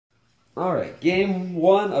Alright, game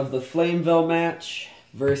 1 of the Flamvell match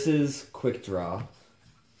versus Quickdraw.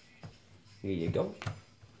 Here you go.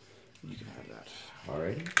 You can have that.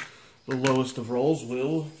 Alrighty. The lowest of rolls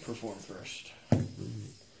will perform first.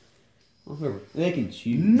 Well, whoever. They can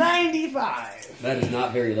choose. 95! That is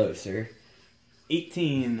not very low, sir.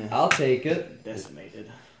 18. I'll take it.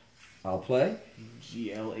 Decimated. I'll play.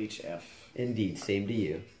 GLHF. Indeed, same to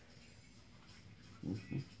you.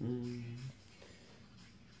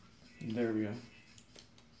 There we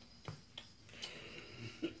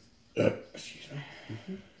go. Excuse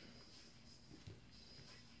me.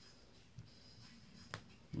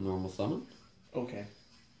 Normal summon. Okay.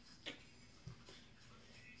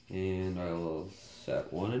 And I will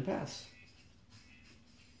set 1 and pass.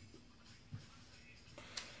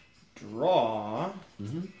 Draw.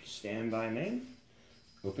 Stand by main.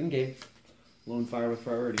 Open game. Lone fire with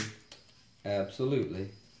priority. Absolutely.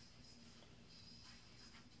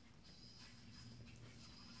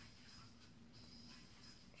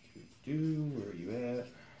 Where are you at?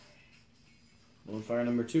 Lone fire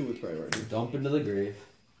number 2 with priority. Dump into the grave.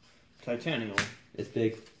 Titanium. It's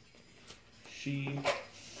big. She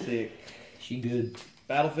thick. She good.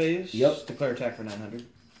 Battle phase. Yep. Declare attack for 900.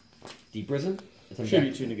 Deep prison.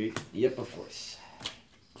 Tribute to negate. Yep, of course.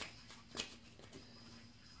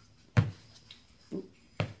 Ooh.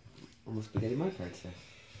 Almost spaghetti my cards there.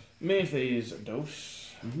 Main phase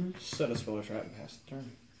dose. Set a spell or trap and pass the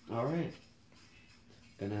turn. Alright.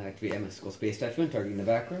 Gonna activate a mystical space typhoon, targeting the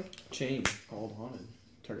back row. Chain. Called haunted.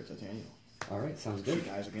 Target Titanium. Alright, sounds She good.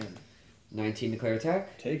 dies again. 19 declare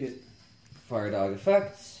attack. Take it. Fire dog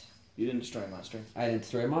effects. You didn't destroy a monster. I didn't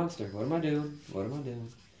destroy a monster. What am I doing? What am I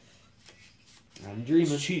doing? I'm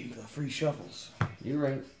dreaming. It's cheating for the free shuffles. You're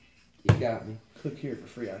right. You got me. Click here for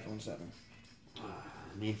free iPhone 7.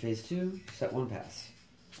 Main phase 2, set 1 pass.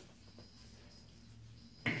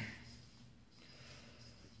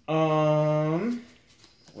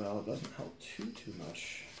 Well, it doesn't help too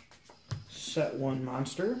much. Set 1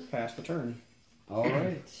 monster, pass the turn.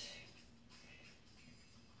 Alright.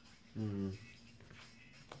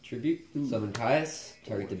 Tribute, summon Caius,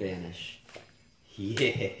 target to banish.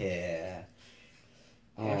 Yeah.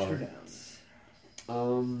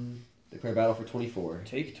 Declare battle for 24.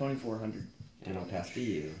 Take 2400. And I'll pass to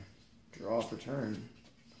you. Draw for turn.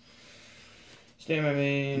 Stand by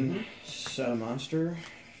main, set a monster,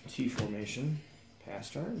 T formation,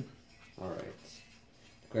 pass turn. Alright.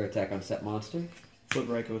 Declare attack on set monster. Flip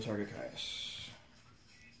Raikou, target Caius.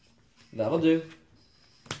 That'll do.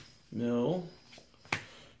 Mill,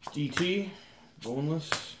 DT,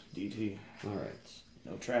 boneless, DT. Alright.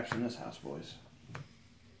 No traps in this house, boys.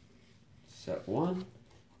 Set 1.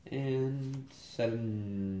 And set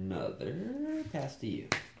another. Pass to you.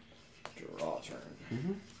 Draw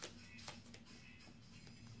turn.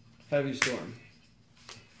 Heavy Storm.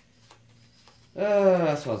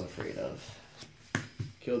 That's what I was afraid of.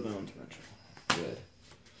 Killed my own torrential. Good.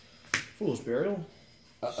 Foolish Burial.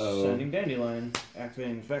 Uh-oh. Sending Dandelion.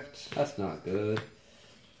 Activating effect. That's not good.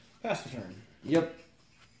 Pass the turn. Yep.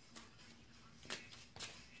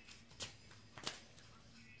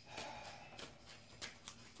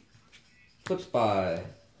 Flip Spy.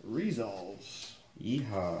 Resolves.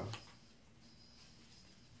 Yeehaw.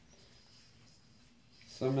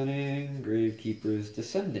 Summoning Gravekeeper's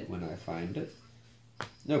Descendant when I find it.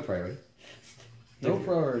 No priority. No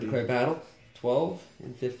priority. Declare battle. 12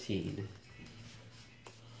 and 15.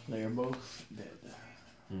 They are both dead.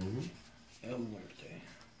 El Muerte.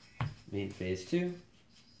 Main phase 2.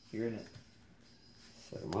 You're in it.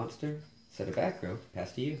 Set a monster. Set a back row.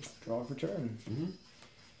 Pass to you. Draw for turn.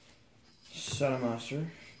 Set a monster.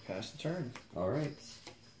 Pass the turn. Alright.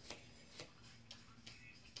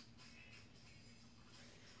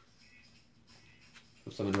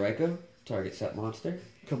 Summon Raikou. Target set monster.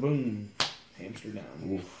 Kaboom. Hamster down.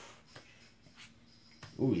 Oof.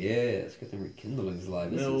 Ooh, yeah. Let's get them rekindlings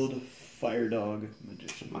live. Milled Fire Dog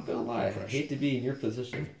Magician. I'm not gonna lie. I hate to be in your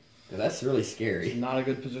position. That's really scary. It's not a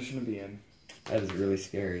good position to be in. That is really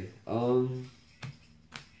scary.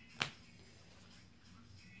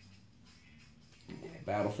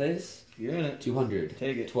 Battle phase. You're in it. 200.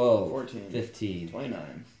 Take it. 12. 14. 15.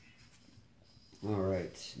 29.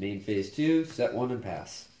 Alright. Main phase 2. Set 1 and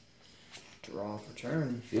pass. Draw for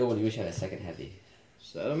turn. Feel when you wish I had a second heavy.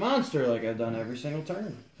 Set a monster like I've done every single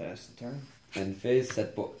turn. Pass the turn. End phase.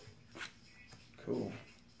 Set book. Cool.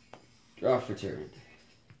 Draw for turn.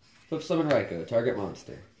 Flip summon Raikou. Target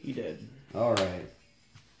monster. He dead. Alright.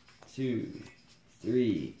 2,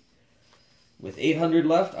 3. With 800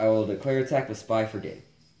 left, I will declare attack with Spy for game.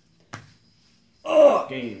 Oh!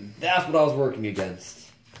 Game. That's what I was working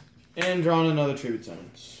against. And drawn another tribute summon.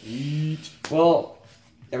 Sweet. Well,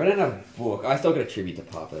 if I didn't have book, I still get a tribute to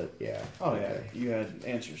pop it. Yeah. Oh, okay. Yeah. You had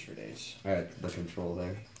answers for days. I had the control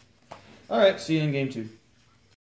there. Alright, see you in game 2.